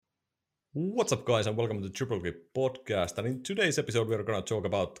What's up, guys, and welcome to the Triple Grip podcast. And in today's episode, we're going to talk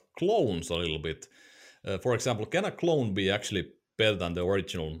about clones a little bit. For example, can a clone be actually better than the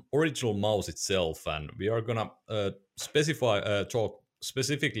original mouse itself? And we are going to talk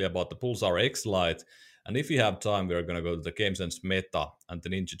specifically about the Pulsar X Lite. And if you have time, we are going to go to the GameSense Meta and the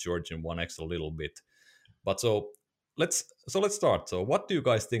Ninja Georgian 1X a little bit. But let's start. So, what do you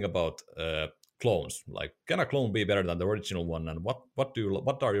guys think about clones? Like, can a clone be better than the original one? And what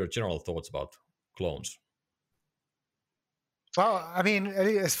are your general thoughts about clones? Well, I mean,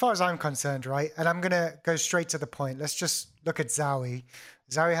 as far as I'm concerned, right, and I'm going to go straight to the point. Let's just look at Zowie.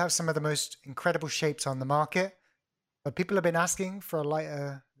 Zowie has some of the most incredible shapes on the market, but people have been asking for a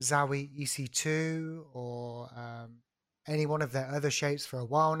lighter Zowie EC2 or any one of their other shapes for a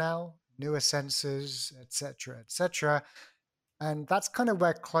while now, newer sensors, etc., etc. And that's kind of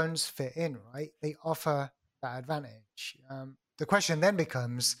where clones fit in, right? They offer that advantage. The question then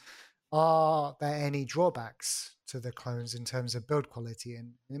becomes, are there any drawbacks to the clones in terms of build quality?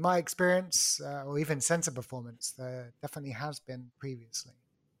 And in my experience, or even sensor performance, there definitely has been previously.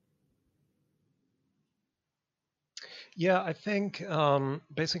 Yeah, I think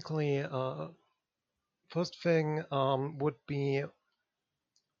basically first thing would be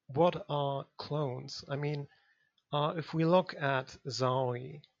what are clones? I mean, if we look at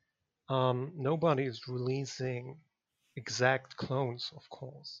Zowie, nobody is releasing exact clones, of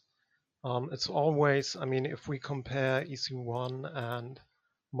course. It's always, I mean, if we compare EC1 and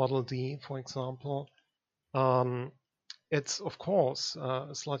Model D, for example, um, it's of course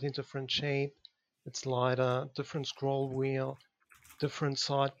a slightly different shape. It's lighter, different scroll wheel, different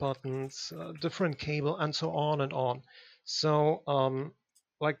side buttons, different cable, and so on and on. So,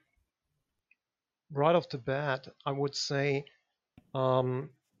 like right off the bat, I would say um,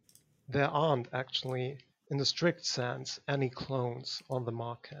 there aren't actually, in the strict sense, any clones on the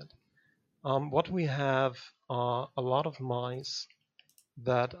market. What we have are a lot of mice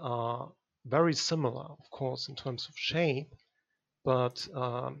that are very similar, of course, in terms of shape, but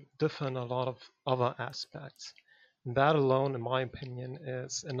differ in a lot of other aspects. And that alone, in my opinion,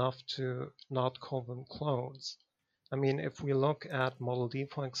 is enough to not call them clones. I mean, if we look at Model D,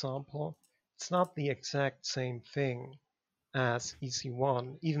 for example, it's not the exact same thing as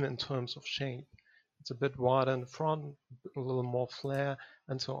EC1, even in terms of shape. It's a bit wider in the front, a little more flare,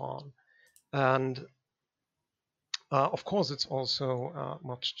 and so on. And of course, it's also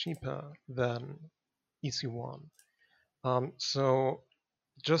much cheaper than EC1. So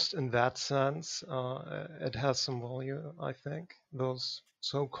just in that sense, it has some value, I think, those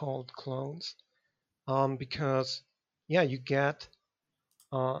so-called clones, because yeah, you get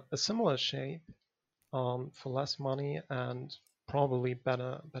a similar shape for less money and probably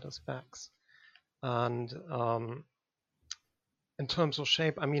better specs. And in terms of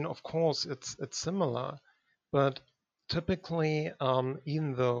shape, I mean, of course, it's similar, but typically,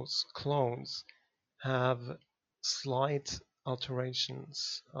 even those clones have slight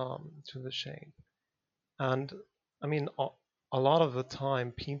alterations to the shape. And I mean, a lot of the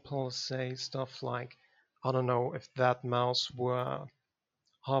time, people say stuff like, I don't know, if that mouse were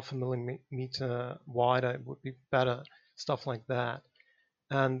half a millimeter wider, it would be better, stuff like that.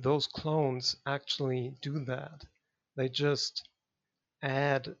 And those clones actually do that. They just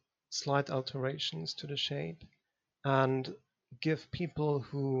add slight alterations to the shape and give people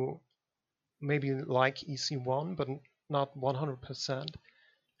who maybe like EC1 but not 100%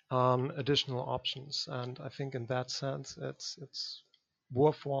 additional options. And I think in that sense, it's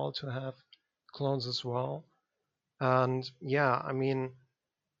worthwhile to have clones as well. And yeah, I mean,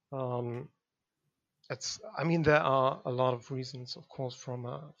 um, there are a lot of reasons, of course, from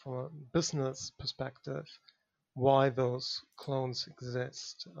a business perspective, why those clones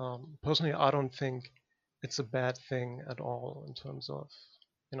exist. Personally, I don't think it's a bad thing at all in terms of,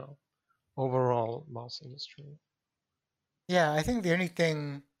 you know, overall mouse industry. Yeah, I think the only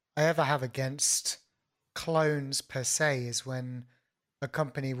thing I ever have against clones per se is when a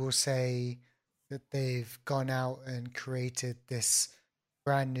company will say that they've gone out and created this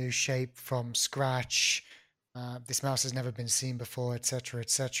brand new shape from scratch. This mouse has never been seen before, etc.,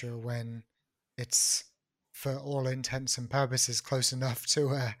 etc. When it's, for all intents and purposes, close enough to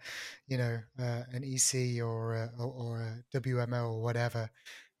an EC or a WMO or whatever,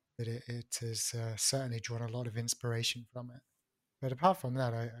 that it has certainly drawn a lot of inspiration from it. But apart from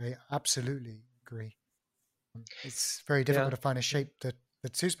that, I absolutely agree. It's very difficult Yeah, to find a shape that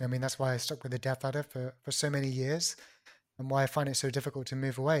suits me. I mean, that's why I stuck with the Death Adder for so many years, and why I find it so difficult to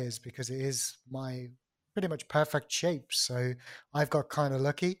move away is because it is my pretty much perfect shape. So I've got kind of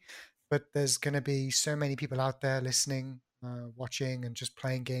lucky, but there's going to be so many people out there listening watching and just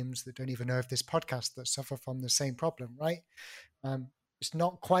playing games that don't even know of this podcast that suffer from the same problem, right? It's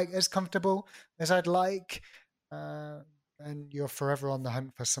not quite as comfortable as I'd like, and you're forever on the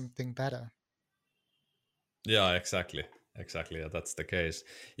hunt for something better. Yeah, exactly. Exactly. Yeah, that's the case.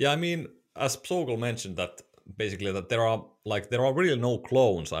 Yeah, I mean, as Sokol mentioned that basically that there are really no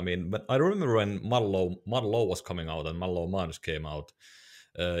clones. I mean, but I remember when Model O was coming out and Model O Minus came out.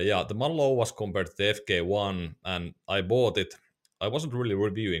 Yeah, the Model O was compared to the FK1, and I bought it. I wasn't really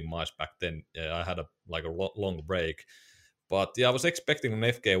reviewing much back then. I had a long break, but yeah, I was expecting an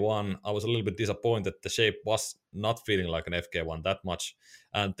FK1. I was a little bit disappointed. The shape was not feeling like an FK1 that much,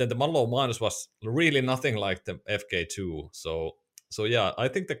 and then the Model O Minus was really nothing like the FK2. So yeah, I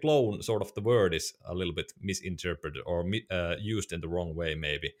think the clone sort of the word is a little bit misinterpreted or used in the wrong way,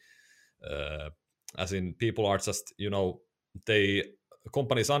 maybe. Uh, as in, people are just they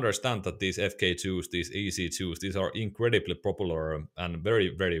companies understand that these FK2s, these EC2s, these are incredibly popular and very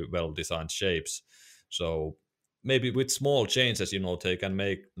very well designed shapes. So maybe with small changes, they can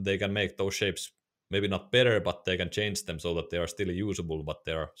make those shapes maybe not better, but they can change them so that they are still usable, but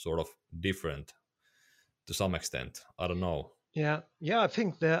they are sort of different to some extent. I don't know. Yeah, I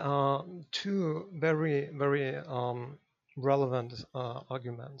think there are two very, very relevant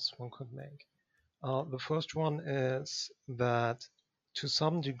arguments one could make. The first one is that to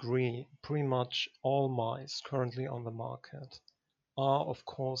some degree, pretty much all mice currently on the market are, of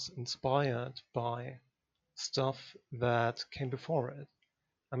course, inspired by stuff that came before it.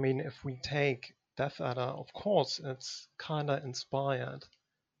 I mean, if we take Death Adder, of course, it's kind of inspired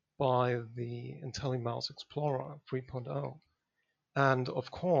by the IntelliMouse Explorer 3.0. And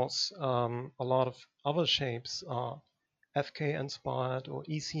of course, a lot of other shapes are FK inspired or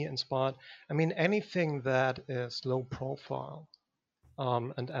EC inspired. I mean, anything that is low profile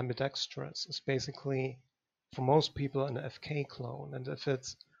and ambidextrous is basically, for most people, an FK clone. And if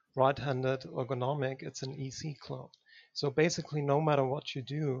it's right-handed ergonomic, it's an EC clone. So basically, no matter what you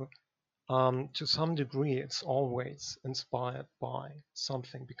do, to some degree, it's always inspired by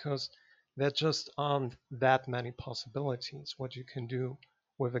something because there just aren't that many possibilities what you can do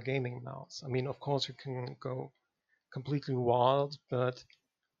with a gaming mouse. I mean, of course, you can go completely wild, but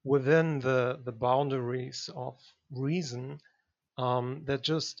within the boundaries of reason, there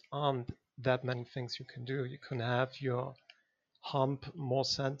just aren't that many things you can do. You can have your hump more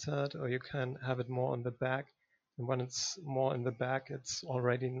centered, or you can have it more on the back. And when it's more in the back, it's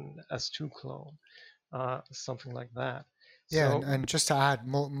already an S2 clone, something like that. Yeah, So and just to add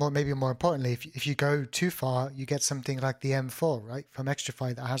maybe more importantly, if you go too far, you get something like the M4, right, from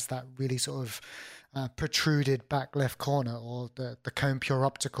Extrify that has that really sort of protruded back left corner, or the Cone Pure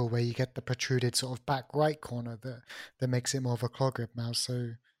Optical where you get the protruded sort of back right corner that makes it more of a claw grip mouse.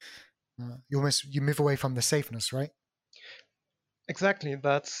 So you move away from the safeness, right? exactly,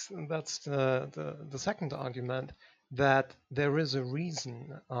 that's the second argument, that there is a reason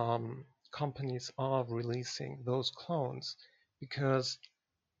companies are releasing those clones, because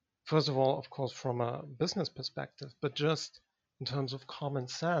first of all, of course, from a business perspective, but just in terms of common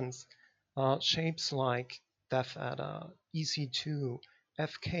sense, shapes like Death Adder, EC2,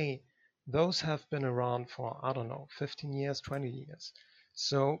 FK, those have been around for, I don't know, 15 years, 20 years.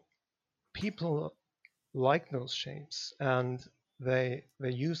 So people like those shapes and they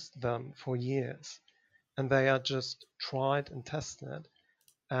used them for years, and they are just tried and tested,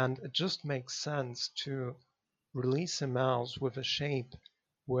 and it just makes sense to release a mouse with a shape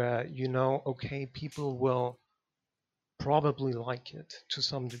where okay, people will probably like it to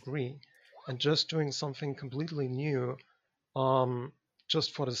some degree, and just doing something completely new,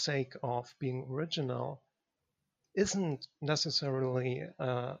 just for the sake of being original, isn't necessarily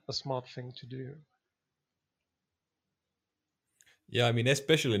a smart thing to do. Yeah, I mean,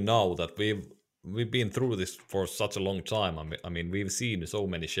 especially now that we've been through this for such a long time. I mean, we've seen so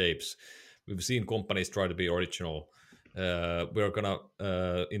many shapes. We've seen companies try to be original. We're gonna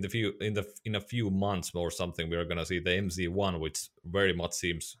in a few months or something, we're gonna see the MZ1, which very much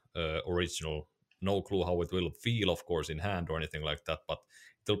seems original. No clue how it will feel, of course, in hand or anything like that. But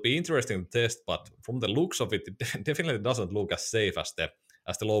it'll be interesting to test. But from the looks of it, it definitely doesn't look as safe as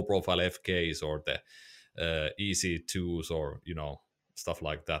the low profile FKs or the EC2s or stuff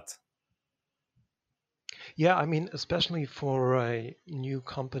like that. Yeah, I mean, especially for a new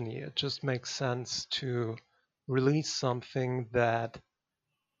company, it just makes sense to release something that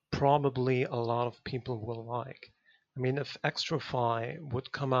probably a lot of people will like. I mean, if Extrafy would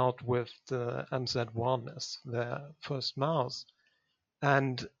come out with the MZ1 as their first mouse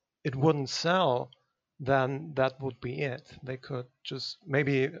and it wouldn't sell, then that would be it. They could just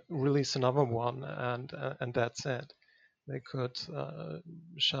maybe release another one and that's it. they could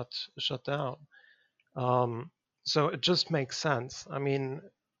shut down. So it just makes sense. I mean,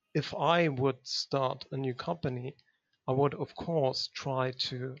 if I would start a new company, I would of course try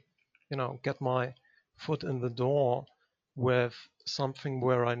to, get my foot in the door with something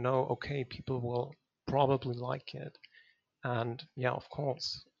where I know, okay, people will probably like it. And yeah, of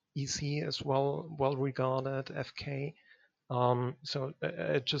course, EC is well regarded, FK. So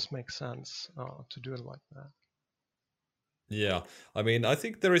it just makes sense to do it like that. Yeah, I mean, I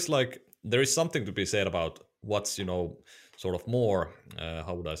think there is something to be said about what's sort of more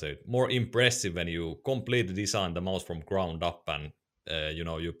how would I say it, more impressive when you completely design the mouse from ground up and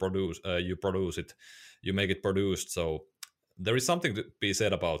you produce it, you make it produced. So there is something to be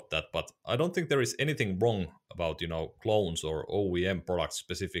said about that, but I don't think there is anything wrong about clones or OEM products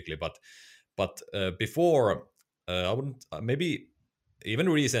specifically. But before I wouldn't maybe even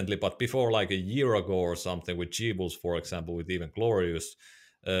recently, but before like a year ago or something with Jeebles, for example, with even Glorious,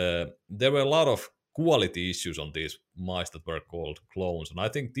 there were a lot of quality issues on these mice that were called clones, and I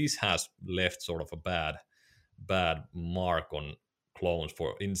think this has left sort of a bad mark on clones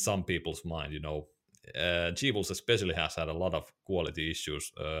for in some people's mind. Jeebles especially has had a lot of quality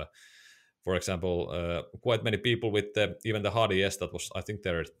issues. For example, quite many people with even the Hardy S, that was I think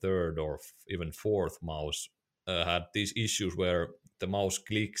their third or even fourth mouse, had these issues where the mouse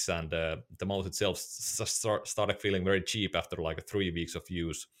clicks and the mouse itself started feeling very cheap after like 3 weeks of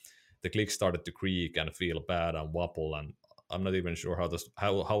use. The clicks started to creak and feel bad and wobble, and I'm not even sure how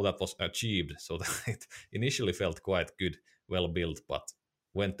that was achieved. So that it initially felt quite good, well built, but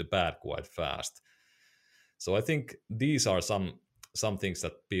went to bad quite fast. So I think these are some things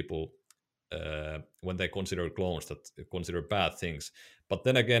that people, when they consider clones, that consider bad things. But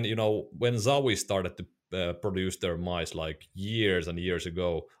then again, when Zowie started to produce their mice like years and years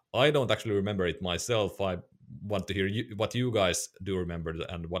ago, I don't actually remember it myself. I want to hear what you guys do remember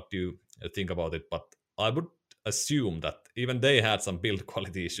and what do you think about it. But I would assume that even they had some build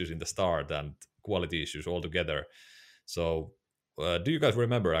quality issues in the start and quality issues altogether. So do you guys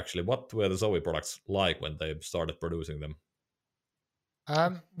remember actually what were the Zowie products like when they started producing them?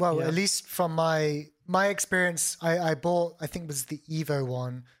 Well, Yeah. at least from my experience, I bought, I think it was the Evo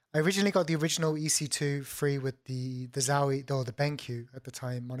one. I originally got the original EC2 free with the Zowie or the BenQ at the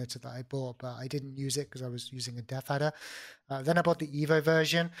time monitor that I bought, but I didn't use it because I was using a def adder. Then I bought the Evo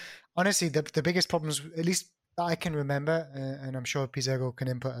version. Honestly, the biggest problems, at least that I can remember, and I'm sure Pizarro can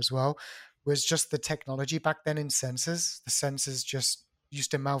input as well, was just the technology back then in sensors. The sensors just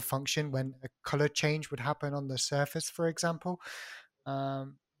used to malfunction when a color change would happen on the surface, for example.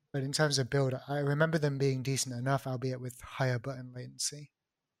 But in terms of build, I remember them being decent enough, albeit with higher button latency.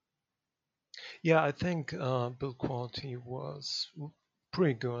 Yeah, I think build quality was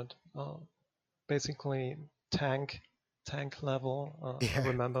pretty good. Basically, tank level. I Yeah.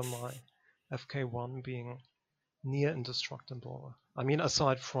 remember my FK1 being near indestructible. I mean,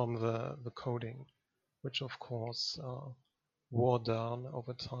 aside from the coding, which of course wore down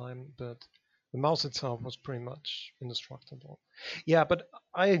over time, but the mouse itself was pretty much indestructible. Yeah, but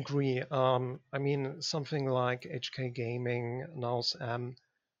I agree. I mean, something like HK Gaming, Naus M,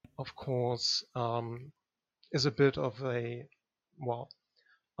 of course, is a bit of a, well,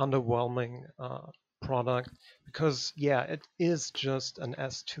 underwhelming product because, yeah, it is just an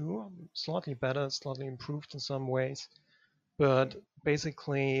S2, slightly better, slightly improved in some ways, but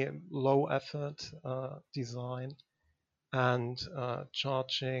basically low effort design, and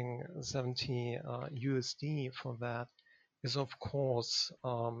charging 70 USD for that is of course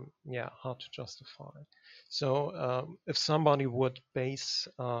hard to justify. So if somebody would base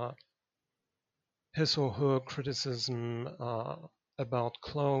his or her criticism about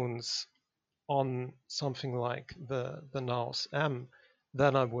clones on something like the Naus M,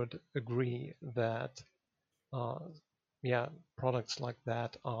 then I would agree that uh, products like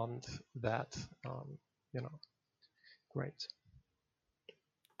that aren't that great.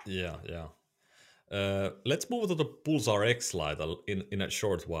 Yeah. Let's move to the Pulsar X Lite in a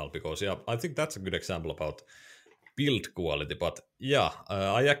short while, because yeah, I think that's a good example about build quality. But yeah,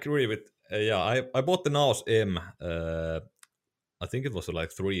 I agree with I bought the Naus M. I think it was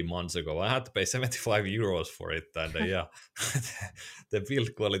like 3 months ago. I had to pay 75 euros for it, and yeah, the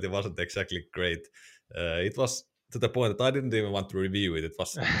build quality wasn't exactly great. It was to the point that I didn't even want to review it. It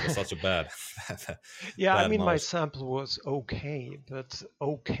was such a bad Yeah, I bad mean, my mouse. sample was okay, but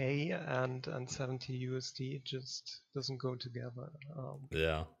okay and 70 USD just doesn't go together.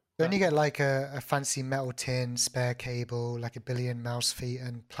 Yeah. Don't That you get like a fancy metal tin, spare cable, like a billion mouse feet,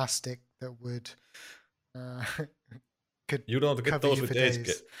 and plastic that would uh, could You don't get cover those you with for HK.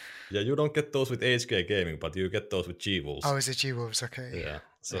 days. Yeah, you don't get those with HK Gaming, but you get those with G-Wolves. Oh, is it G-Wolves? Okay. Yeah.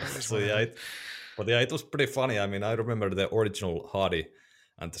 So It was so one of yeah, them. but yeah, it was pretty funny. I mean, I remember the original Hardy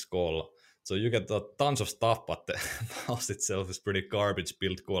and the Skull. So you get tons of stuff, but the mouse itself is pretty garbage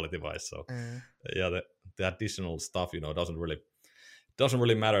build quality wise. So yeah, the additional stuff, doesn't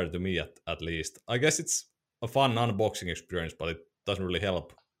really matter to me at least. I guess it's a fun unboxing experience, but it doesn't really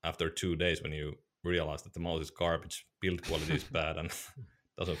help after 2 days when you realize that the mouse is garbage, build quality is bad, and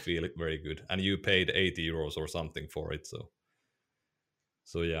doesn't feel very good. And you paid 80 euros or something for it,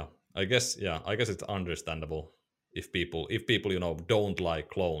 so yeah, I guess it's understandable if people don't like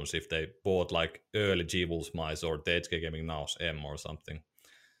clones, if they bought like early G-Wolves mice or the HK Gaming Now's M or something.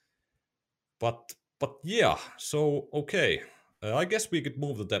 But yeah, so okay, I guess we could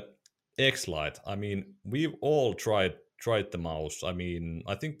move to the X-Lite. I mean, we've all tried the mouse. I mean,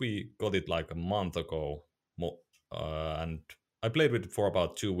 I think we got it like a month ago, and I played with it for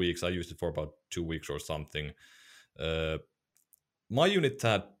about 2 weeks. I used it for about 2 weeks or something. My unit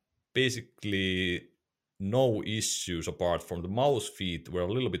had basically no issues apart from the mouse feet were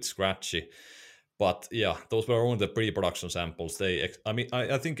a little bit scratchy. But yeah, those were only the pre-production samples. I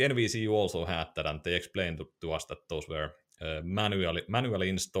think NVCU also had that, and they explained to us that those were manually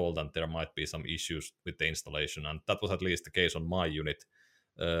installed, and there might be some issues with the installation, and that was at least the case on my unit.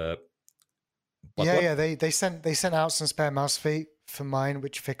 But yeah, they sent out some spare mouse feet for mine,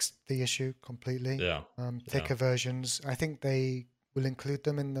 which fixed the issue completely. Yeah, thicker versions. I think they will include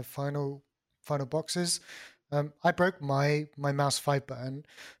them in the final boxes. I broke my mouse 5 button,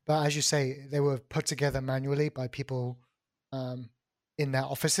 but as you say, they were put together manually by people in their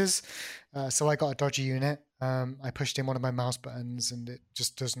offices. So I got a dodgy unit. I pushed in one of my mouse buttons and it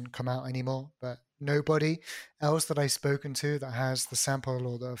just doesn't come out anymore. But nobody else that I've spoken to that has the sample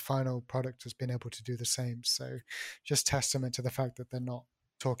or the final product has been able to do the same. So just testament to the fact that they're not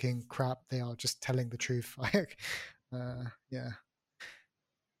talking crap. They are just telling the truth. Yeah.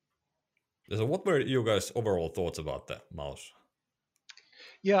 So what were you guys' overall thoughts about the mouse?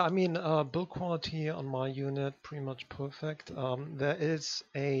 Yeah, I mean, build quality on my unit pretty much perfect. There is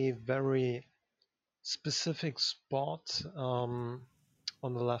a very specific spot on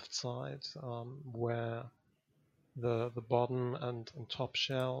the left side where the bottom and top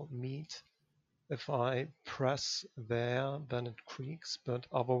shell meet. If I press there, then it creaks, but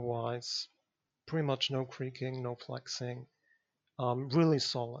otherwise, pretty much no creaking, no flexing. Really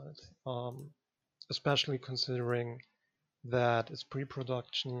solid, especially considering that it's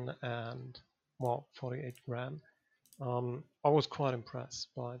pre-production and, well, 48 gram. I was quite impressed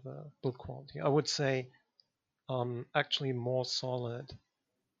by the build quality. I would say actually more solid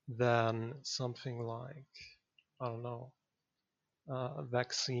than something like, I don't know,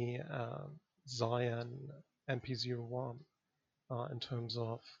 Vexi, Zion, MP01 in terms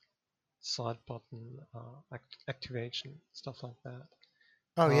of side button activation, stuff like that.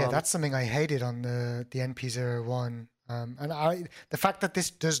 Oh yeah, that's something I hated on the NP01. And the fact that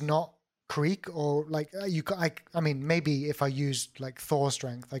this does not creak or like I mean maybe if I used like Thor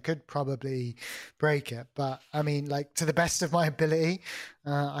strength I could probably break it, but I mean like to the best of my ability,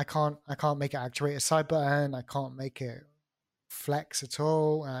 I can't make it actuate a side button. I can't make it flex at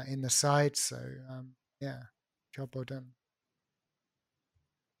all in the side. So yeah, job well done.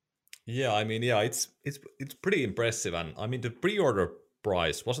 Yeah, I mean, yeah, it's pretty impressive, and I mean the pre-order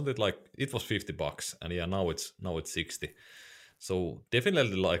price wasn't it like it was $50, and yeah, now it's 60. So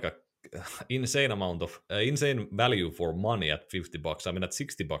definitely like a insane amount of insane value for money at $50. I mean, at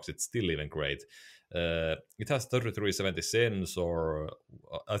 $60, it's still even great. It has 3370 sensor.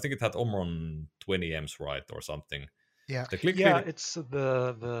 I think it had Omron 20 Ms, right, or something. Yeah, the click yeah, feeling... it's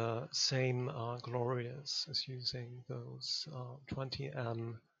the same Glorious is using those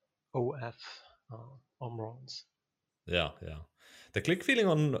 20M OF Omrons. Yeah. The click feeling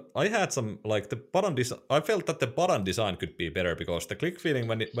on, I had some like the button design. I felt that the button design could be better because the click feeling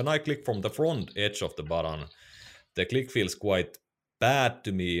when I click from the front edge of the button, the click feels quite bad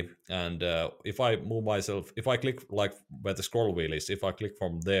to me. And if I move myself, if I click like where the scroll wheel is, if I click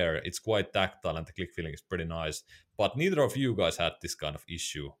from there, it's quite tactile and the click feeling is pretty nice. But neither of you guys had this kind of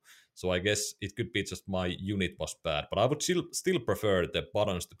issue. So I guess it could be just my unit was bad. But I would still prefer the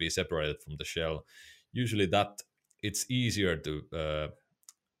buttons to be separated from the shell. Usually that it's easier to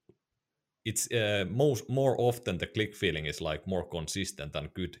it's more often the click feeling is like more consistent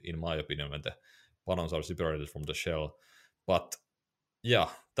and good in my opinion when the buttons are separated from the shell. But yeah,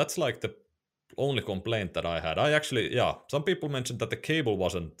 that's like the only complaint that I had. I actually, yeah, some people mentioned that the cable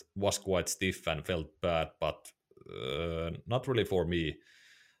was quite stiff and felt bad, but not really for me.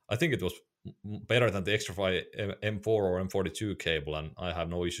 I think it was better than the Xtrfy M4 or M42 cable, and I have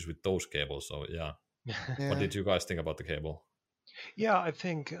no issues with those cables. So yeah, what Yeah. did you guys think about the cable? Yeah, I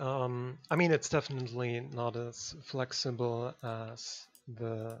think, I mean, it's definitely not as flexible as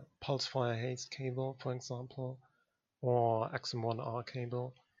the Pulsefire Haste cable, for example, or XM1R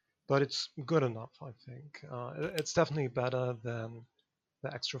cable, but it's good enough, I think. It's definitely better than the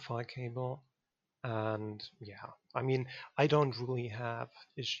Xtrfy cable. And yeah, I mean, I don't really have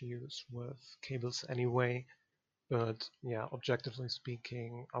issues with cables anyway, but yeah, objectively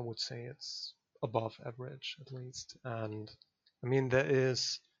speaking, I would say it's above average at least. And I mean, there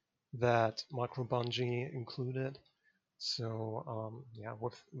is that micro bungee included. So yeah,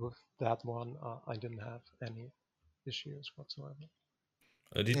 with that one, I didn't have any issues whatsoever.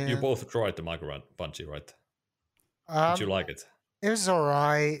 Did you Yeah. both try the micro bungee, right? Did you Um, like it? it was all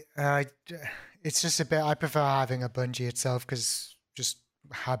right. It's just a bit. I prefer having a bungee itself because just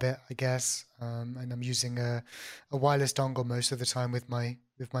habit, I guess. And I'm using a wireless dongle most of the time with my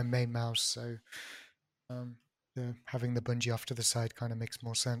main mouse, so having the bungee off to the side kind of makes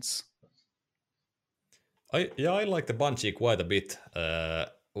more sense. I like the bungee quite a bit.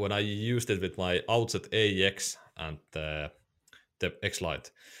 When I used it with my Outset AX and the X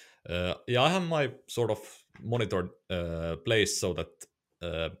Lite. Yeah, I have my sort of monitor placed so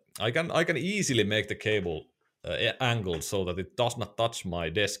that I can easily make the cable angled so that it does not touch my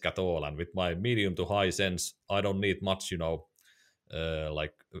desk at all. And with my medium to high sense, I don't need much,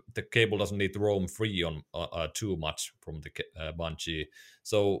 like the cable doesn't need to roam free on too much from the bungee.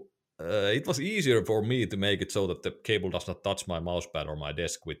 So it was easier for me to make it so that the cable does not touch my mousepad or my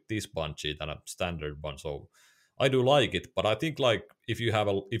desk with this bungee than a standard one. So I do like it, but I think like if you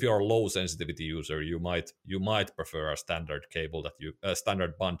are a low sensitivity user, you might prefer a standard cable that you a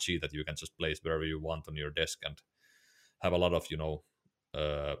standard bungee that you can just place wherever you want on your desk and have a lot of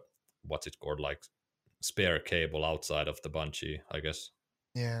uh, what's it called, like spare cable outside of the bungee, I guess.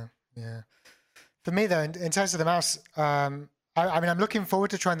 Yeah, yeah. For me, though, in terms of the mouse, I mean, I'm looking forward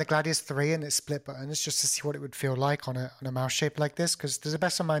to trying the Gladius 3 and its split buttons just to see what it would feel like on a mouse shape like this. Because to the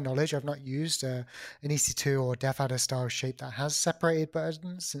best of my knowledge, I've not used an EC2 or DeathAdder style shape that has separated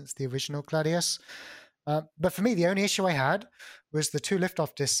buttons since the original Gladius. But for me, the only issue I had was the two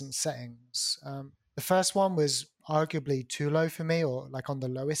liftoff distance settings. The first one was arguably too low for me, or like on the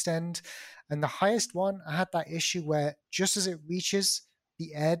lowest end. And the highest one, I had that issue where just as it reaches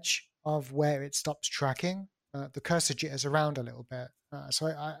the edge of where it stops tracking, the cursor jitters around a little bit. So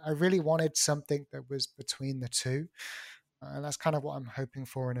I really wanted something that was between the two. And that's kind of what I'm hoping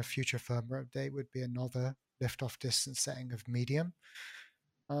for in a future firmware update would be another liftoff distance setting of medium.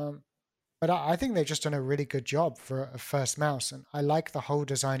 Um, but I think they've just done a really good job for a first mouse. And I like the whole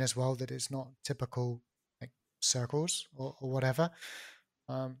design as well, that it's not typical like circles or whatever.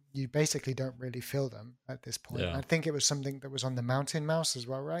 You basically don't really feel them at this point. Yeah. I think it was something that was on the Mountain Mouse as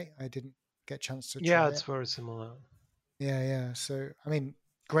well, right? I didn't get a chance to Yeah, try it's it. very similar. Yeah, yeah. So, I mean,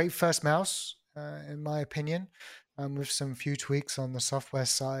 great first mouse, in my opinion, with some few tweaks on the software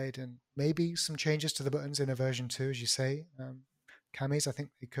side and maybe some changes to the buttons in a version 2, as you say. Camis, I think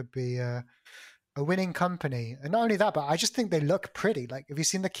it could be a winning company. And not only that, but I just think they look pretty. Like, have you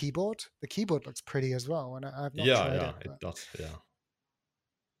seen the keyboard? The keyboard looks pretty as well. And I've not Yeah, tried yeah, it, it but does. Yeah.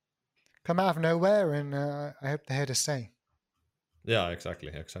 come out of nowhere, and I hope they're here to stay. Yeah,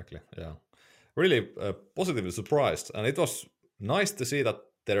 exactly. Yeah. Really positively surprised. And it was nice to see that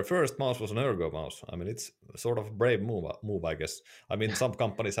their first mouse was an ergo mouse. I mean, it's sort of a brave move, I guess. I mean, some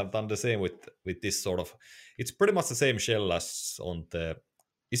companies have done the same with this sort of. It's pretty much the same shell as on the.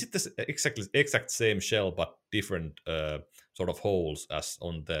 Is it the exact same shell but different sort of holes as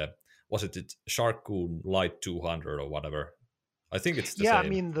on the? Was it Sharkoon Light 200 or whatever? I think it's the Yeah, I same.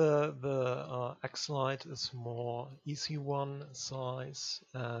 mean the X Lite is more EC1 size,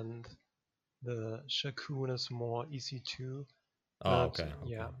 and the Shakun is more EC2. Oh, But okay,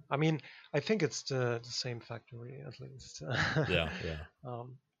 okay. yeah, I mean, I think it's the same factory at least. Yeah, yeah,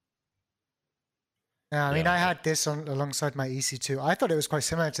 um, Yeah, I mean, yeah. I had this alongside my EC2. I thought it was quite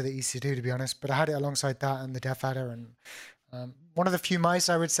similar to the EC2, to be honest, but I had it alongside that and the DeathAdder, and one of the few mice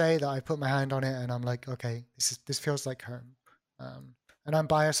I would say that I put my hand on it and I'm like, okay, this feels like home. And I'm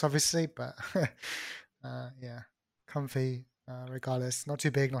biased, obviously, but yeah, comfy, regardless. Not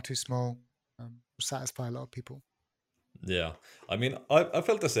too big, not too small. Will satisfy a lot of people. Yeah, I mean, I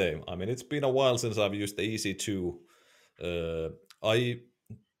felt the same. I mean, it's been a while since I've used the EC2. Uh, I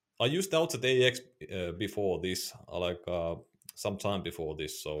I used Outset AX before this, like some time before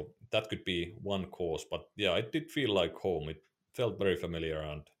this, so that could be one cause. But yeah, it did feel like home. It felt very familiar,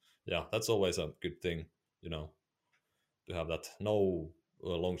 and yeah, that's always a good thing, to have that. No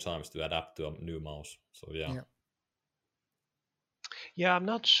long times to adapt to a new mouse. So yeah. Yeah, I'm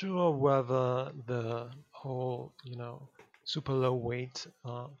not sure whether the whole, super low weight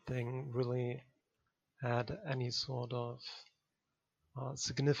thing really had any sort of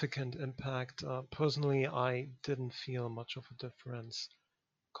significant impact. Personally, I didn't feel much of a difference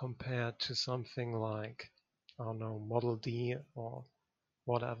compared to something like, I don't know, Model D or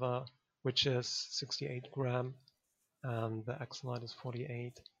whatever, which is 68 gram, and the X-Lite is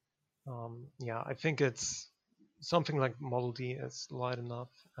 48. Yeah, I think it's something like Model D is light enough,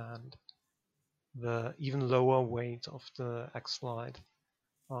 and the even lower weight of the X-Lite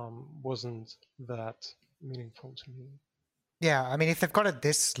wasn't that meaningful to me. Yeah, I mean, if they've got it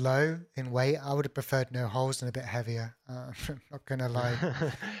this low in weight, I would have preferred no holes and a bit heavier. Not gonna lie.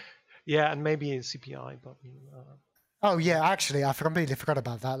 Yeah, and maybe a CPI button. Oh yeah, actually, I completely forgot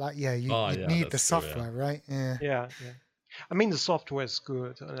about that. Like, yeah, you'd need the that's true, software, right? Yeah. Yeah. I mean, the software is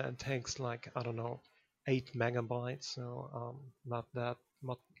good, and it takes like, I don't know, 8 megabytes, so not that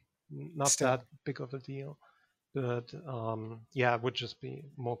Still. big of a deal. But yeah, it would just be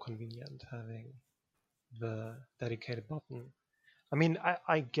more convenient having the dedicated button. I mean,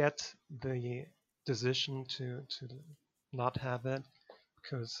 I get the decision to not have it,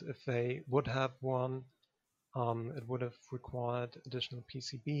 because if they would have one, it would have required additional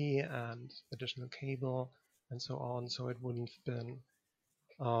PCB and additional cable and so on. So it wouldn't have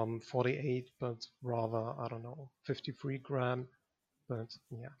been 48, but rather, I don't know, 53 gram. But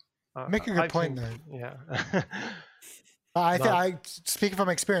yeah, Make a good point though. Yeah. Speaking from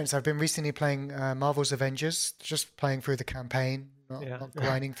experience, I've been recently playing Marvel's Avengers, just playing through the campaign, not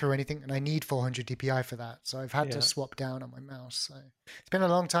grinding through anything, and I need 400 DPI for that. So I've had to swap down on my mouse. So it's been a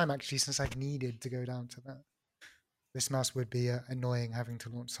long time actually since I've needed to go down to that. This mouse would be annoying having to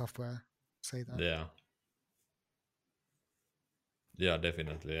launch software. Say that. Yeah. Yeah,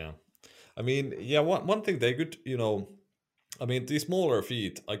 definitely. Yeah. I mean, yeah, one thing they could, I mean, these smaller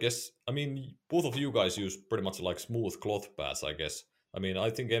feet, I guess, I mean, both of you guys use pretty much like smooth cloth pads, I guess. I mean, I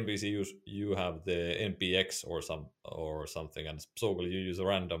think NBC you have the NPX or something, and Sokol, you use a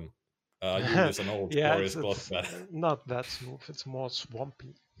random, you use an old glorious cloth pad. Not that smooth, it's more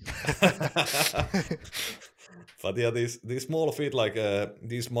swampy. But yeah, these small feet, like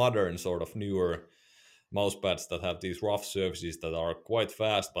these modern sort of newer mouse pads that have these rough surfaces that are quite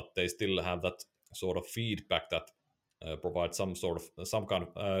fast, but they still have that sort of feedback that provide some kind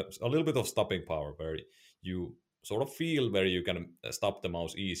of a little bit of stopping power, where you sort of feel where you can stop the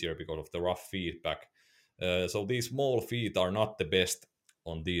mouse easier because of the rough feedback. So these small feet are not the best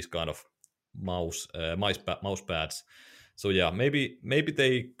on these kind of mouse pads. So yeah, maybe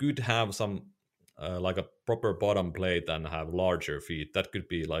they could have some like a proper bottom plate and have larger feet. That could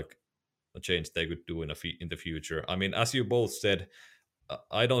be like a change they could do in the future. I mean, as you both said,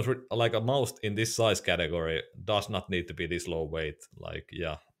 I don't like a mouse in this size category does not need to be this low weight. Like,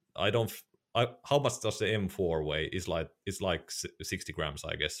 yeah, I don't. How much does the M4 weigh? It's like 60 grams,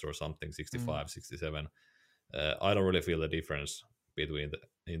 I guess, or something, 65, 67. I don't really feel the difference between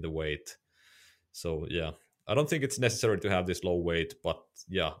in the weight. So yeah, I don't think it's necessary to have this low weight, but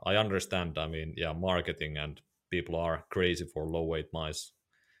yeah, I understand. I mean, yeah, marketing and people are crazy for low weight mice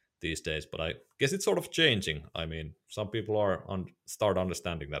these days, but I guess it's sort of changing. I mean, some people are start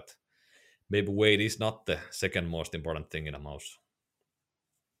understanding that maybe weight is not the second most important thing in a mouse.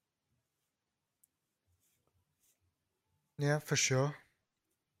 Yeah, for sure.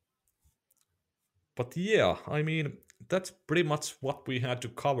 But yeah, I mean, that's pretty much what we had to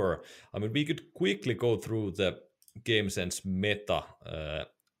cover. I mean, we could quickly go through the GameSense meta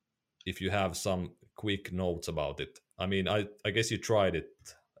if you have some quick notes about it. I mean, I guess you tried it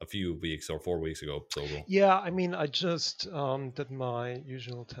a few weeks or 4 weeks ago, Sokol. Yeah, I mean, I just did my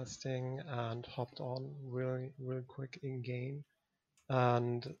usual testing and hopped on really quick in game,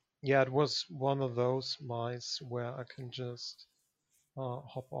 and yeah, it was one of those mice where I can just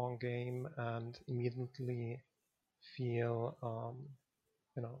hop on game and immediately feel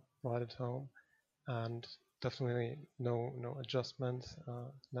right at home, and definitely no adjustment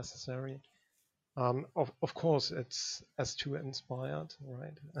necessary. Of course, it's S2 inspired,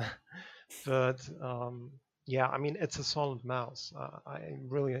 right? But yeah, I mean, it's a solid mouse. I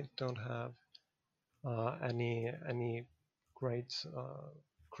really don't have any great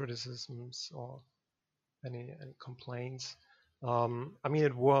criticisms or any complaints. I mean,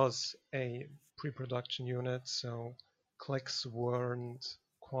 it was a pre-production unit, so clicks weren't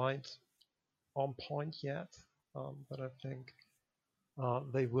quite on point yet, but I think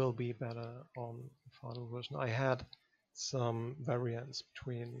they will be better on the final version. I had some variants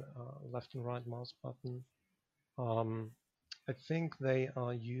between left and right mouse button. I think they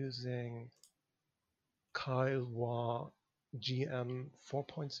are using Kailua GM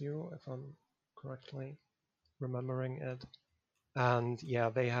 4.0, if I'm correctly remembering it. And yeah,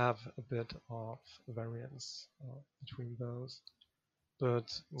 they have a bit of variance between those.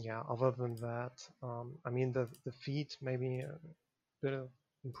 But yeah, other than that, I mean, the feet maybe a bit of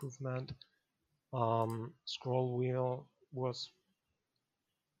improvement. Scroll wheel was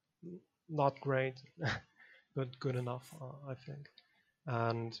not great, but good enough, I think.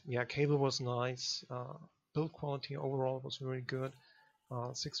 And yeah, cable was nice. Build quality overall was very good.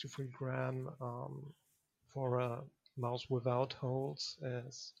 63 gram for a mouse without holes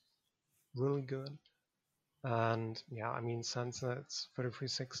is really good. And yeah, I mean, since it's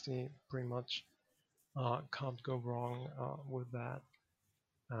 3360, pretty much can't go wrong with that.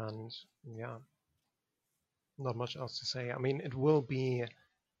 And yeah, not much else to say. I mean, it will be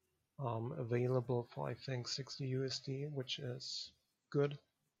available for, I think, 60 USD, which is good,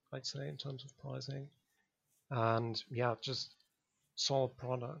 I'd say, in terms of pricing. And yeah, just solid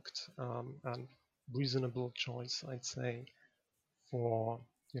product and reasonable choice, I'd say, for,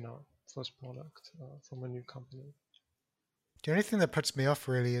 first product from a new company. The only thing that puts me off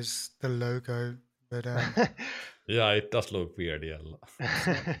really is the logo, but Yeah, it does look weird. Yeah,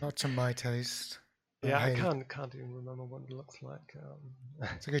 not to my taste. Yeah, I hey, can't even remember what it looks like.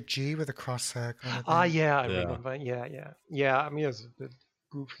 it's like a G with a crosshair kind of thing. Ah, yeah, I Yeah. remember. Yeah. I mean, it's a bit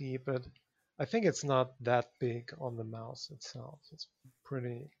goofy, but I think it's not that big on the mouse itself. It's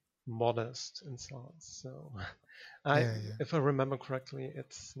pretty modest in size. So, Yeah. if I remember correctly,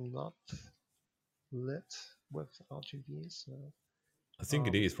 it's not lit with RGB. So I think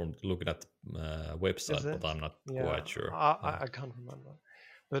it is from looking at website, is it? but I'm not Yeah, quite sure. I can't remember,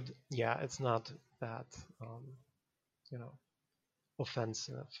 but yeah, it's not that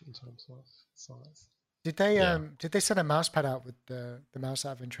offensive in terms of size. Did they Yeah. did they send a mouse pad out with the mouse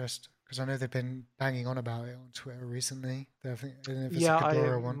out of interest? Because I know they've been banging on about it on Twitter recently. I don't know if it's a I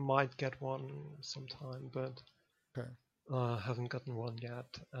Fedora one. might get one sometime, but Okay. haven't gotten one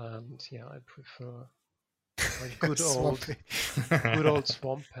yet. And yeah, I prefer my good Swampy. old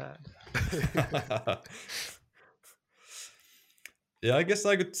swamp pad. Yeah, I guess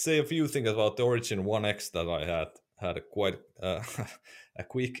I could say a few things about the Origin 1X that I had a quite a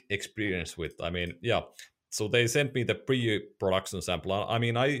quick experience with. I mean, yeah. So they sent me the pre-production sample. I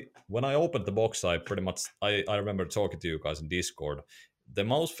mean, when I opened the box, I pretty much I remember talking to you guys in Discord. The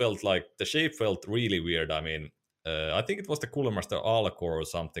mouse felt like the shape felt really weird. I mean, I think it was the Cooler Master Alcor or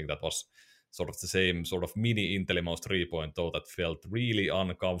something that was sort of the same sort of mini IntelliMouse 3.0 that felt really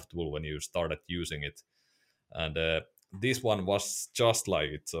uncomfortable when you started using it. And this one was just like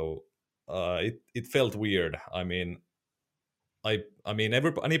it. So it felt weird. I mean,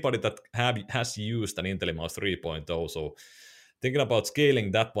 anybody that has used an IntelliMouse 3.0, so thinking about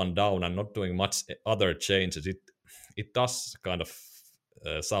scaling that one down and not doing much other changes, it does kind of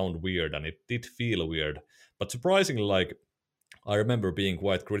sound weird, and it did feel weird. But surprisingly, like, I remember being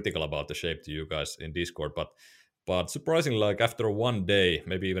quite critical about the shape to you guys in Discord, but surprisingly, like, after one day,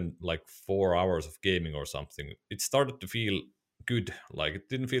 maybe even like 4 hours of gaming or something, it started to feel good. Like, it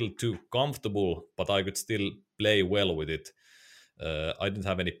didn't feel too comfortable, but I could still play well with it. I didn't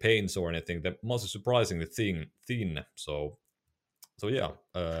have any pains or anything. The most surprisingly thin. So yeah,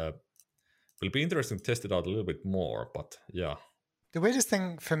 will be interesting to test it out a little bit more. But yeah, The weirdest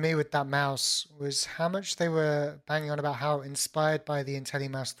thing for me with that mouse was how much they were banging on about how inspired by the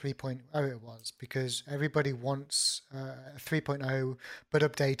IntelliMouse 3.0 it was, because everybody wants a 3.0 but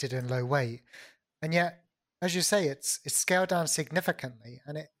updated and low weight. And yet, as you say, it's scaled down significantly,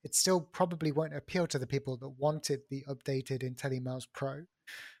 and it still probably won't appeal to the people that wanted the updated IntelliMouse Pro.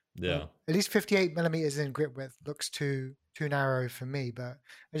 yeah. At least 58 millimeters in grip width looks too narrow for me, but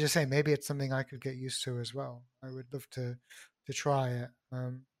as you say, maybe it's something I could get used to as well. I would love to try it.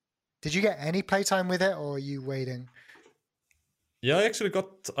 Did you get any playtime with it, or are you waiting? Yeah, I actually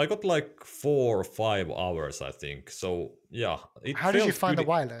got like 4 or 5 hours, I think. So yeah, How did you find good. the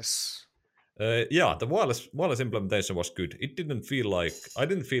wireless? Yeah, the wireless implementation was good. It didn't feel like I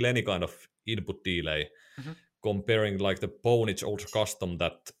didn't feel any kind of input delay comparing like the Vonage Ultra Custom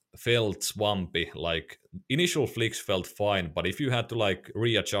that felt swampy. Like, initial flicks felt fine, but if you had to like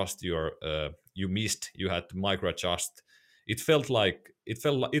readjust your you had to micro adjust. It felt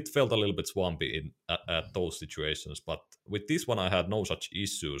a little bit swampy at those situations. But with this one, I had no such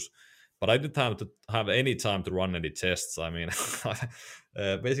issues. But I didn't have any time to run any tests. I mean,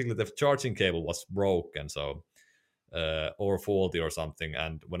 basically the charging cable was broken, so or faulty or something.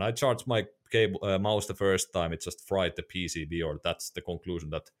 And when I charged my mouse the first time, it just fried the PCB. Or that's the conclusion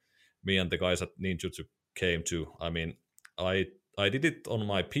that me and the guys at Ninjutsu came to. I mean, I did it on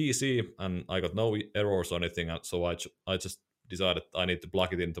my PC and I got no errors or anything. So I just decided I need to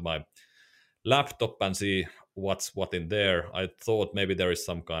plug it into my laptop and see what's what in there. I thought maybe there is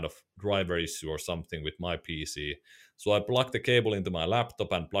some kind of driver issue or something with my PC. So I plugged the cable into my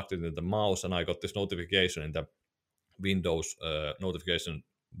laptop and plugged it into the mouse, and I got this notification in the Windows notification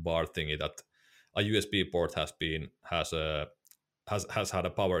bar thingy that a USB port has had a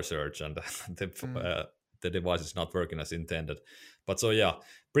power surge, and the device is not working as intended. But so yeah,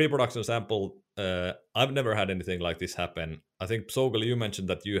 pre-production sample. I've never had anything like this happen. I think Sogol, you mentioned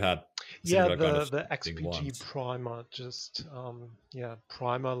that you had similar kind of the thing XPG once. primer just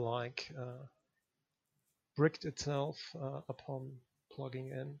primer like bricked itself upon plugging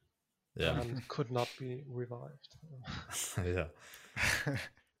in. Yeah. And could not be revived. Yeah.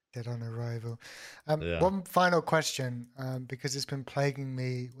 Dead on arrival. Yeah. One final question, because it's been plaguing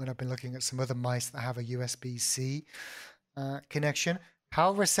me when I've been looking at some other mice that have a USB-C connection.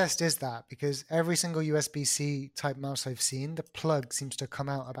 How recessed is that? Because every single USB-C type mouse I've seen, the plug seems to come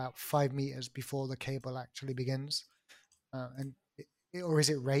out about 5 meters before the cable actually begins. Or is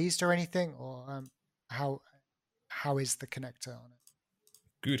it raised or anything? Or how is the connector on it?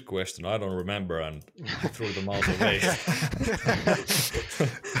 Good question. I don't remember, and I threw the mouse away.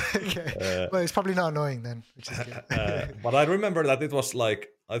 Okay. Well, it's probably not annoying then, which is good. But I remember that it was like,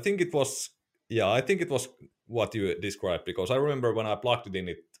 I think it was what you described, because I remember when I plugged it in,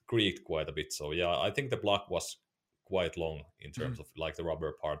 it creaked quite a bit. So yeah, I think the plug was quite long in terms of like the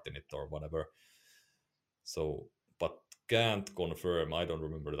rubber part in it or whatever. So, but can't confirm. I don't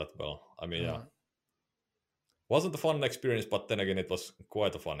remember that well. I mean, yeah. Wasn't a fun experience, but then again, it was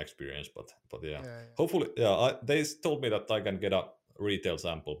quite a fun experience. But yeah. Hopefully, yeah. They told me that I can get a retail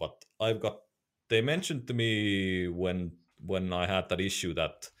sample, but they mentioned to me when I had that issue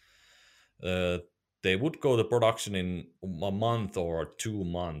that they would go to production in a month or 2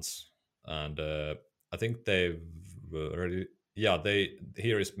 months, and I think they've already. Yeah,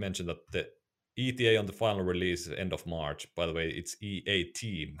 here is mentioned that the ETA on the final release is end of March. By the way, it's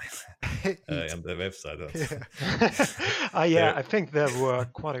EAT on the website. I think there were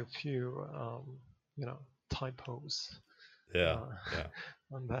quite a few, typos.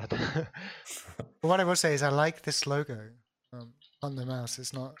 On that. What I will say is I like this logo on the mouse.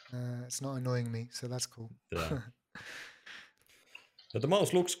 It's not annoying me, so that's cool. Yeah. The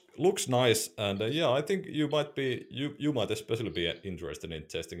mouse looks nice, and I think you might especially be interested in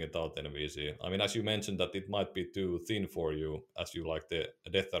testing it out in a VC. I mean, as you mentioned, that it might be too thin for you, as you like the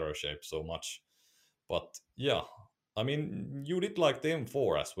Death Arrow shape so much. But yeah, I mean, you did like the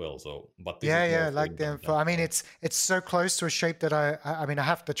M4 as well, so but this I like the M4. I mean, it's so close to a shape that I mean, I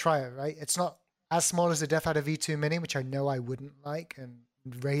have to try it, right? It's not as small as the Death Adder V2 Mini, which I know I wouldn't like, and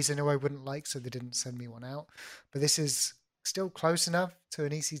Razer know I wouldn't like, so they didn't send me one out. But this is still close enough to an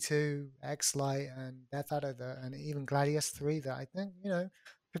EC2, X Lite, and Death Adder, and even Gladius 3 that I think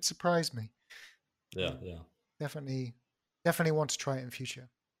could surprise me. Yeah. Definitely want to try it in future.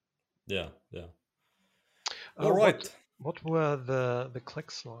 Yeah. All right. What were the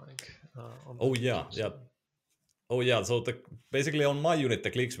clicks like? So basically on my unit the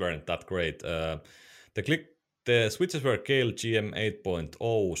clicks weren't that great. The switches were Kailh GM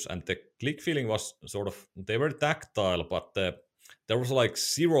 8.0s, and the click feeling was they were tactile, but there was like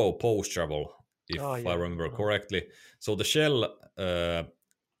zero post travel, if I remember correctly. So the shell,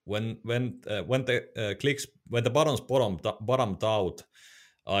 when the buttons bottomed out,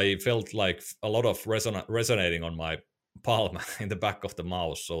 I felt like a lot of resonating on my palm in the back of the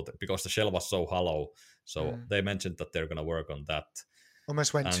mouse. So because the shell was so hollow, so they mentioned that they're gonna work on that.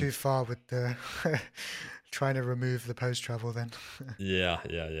 Almost went too far with the trying to remove the post travel then. Yeah.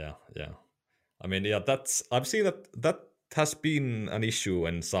 I mean, I've seen that has been an issue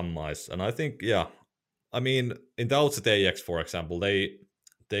in some mice, and I think I mean, in the Outset AX, for example, they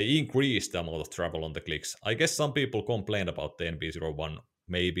increased the amount of travel on the clicks. I guess some people complain about the NB01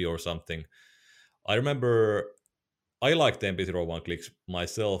 maybe or something. I remember I liked the NB01 clicks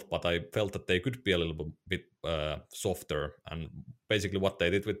myself, but I felt that they could be a little bit softer. And basically what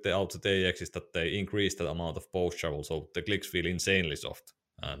they did with the Outset AX is that they increased the amount of post travel, so the clicks feel insanely soft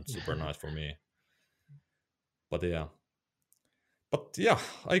and super nice for me. But yeah,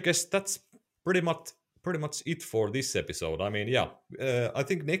 I guess that's pretty much it for this episode. I mean, I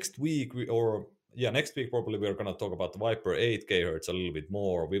think next week probably we're gonna talk about the Viper 8 GHz a little bit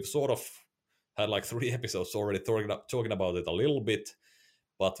more. We've sort of had like 3 episodes already talking about it a little bit,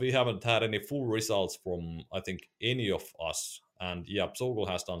 but we haven't had any full results from, I think, any of us. And Sogol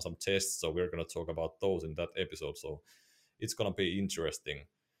has done some tests, so we're gonna talk about those in that episode. So it's gonna be interesting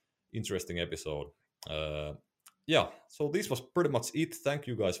episode. yeah, so this was pretty much it. Thank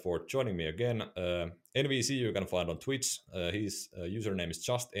you guys for joining me again. NVC you can find on Twitch. His username is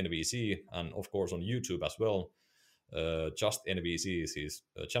just NVC, and of course on YouTube as well. Just NVC is his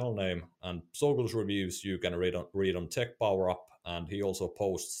channel name. And Sogul's reviews you can read on Tech Power Up, and he also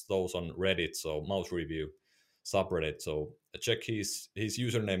posts those on Reddit, so Mouse Review subreddit. So check his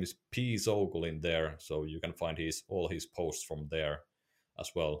username is psogul in there, so you can find all his posts from there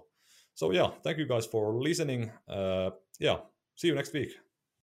as well. So yeah, thank you guys for listening. Yeah, see you next week.